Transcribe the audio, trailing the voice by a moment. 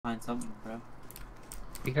find something, bro.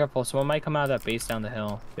 Be careful, someone might come out of that base down the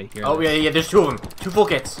hill. They hear Oh, this. yeah, there's two of them. 2 full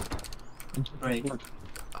kits. Right.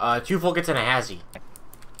 2 full kits and a hazy.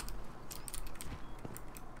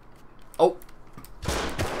 Oh.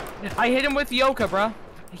 I hit him with Yoka, bro.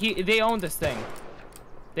 They own this thing.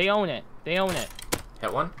 They own it. They own it.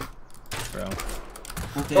 Hit one. Bro.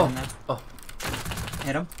 Okay, Oh.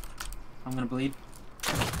 Hit him. I'm gonna bleed.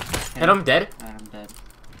 Hit him, dead. Alright, I'm dead.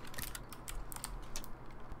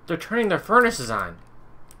 They're turning their furnaces on.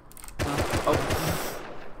 Oh.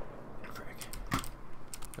 Frick.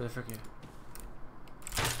 Where the frick are you?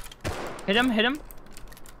 Hit him, hit him.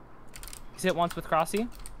 He's hit once with Crossy.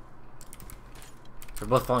 They're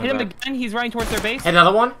both falling Hit him back. again, he's running towards their base. Hit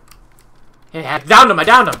another one. Downed him, I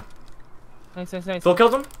downed him. Nice, nice, nice. Phil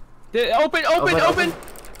killed him. Open!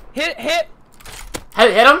 Hit! Hit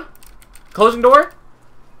him. Closing door.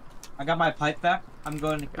 I got my pipe back. I'm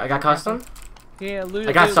going to... I got custom. Yeah, loot,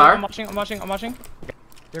 I got loot, Sar. I'm watching.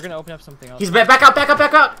 They're gonna open up something else. He's back out.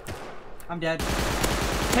 I'm dead.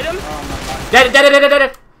 Hit him! Oh my god.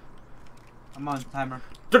 Dead. I'm on timer.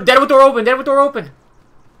 Dead with door open.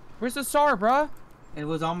 Where's the Sar, bruh? It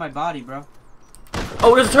was on my body, bro.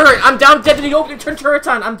 Oh, there's a turret. I'm down dead to the open. Turn turrets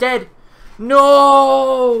on. I'm dead.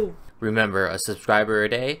 No. Remember, a subscriber a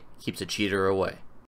day keeps a cheater away.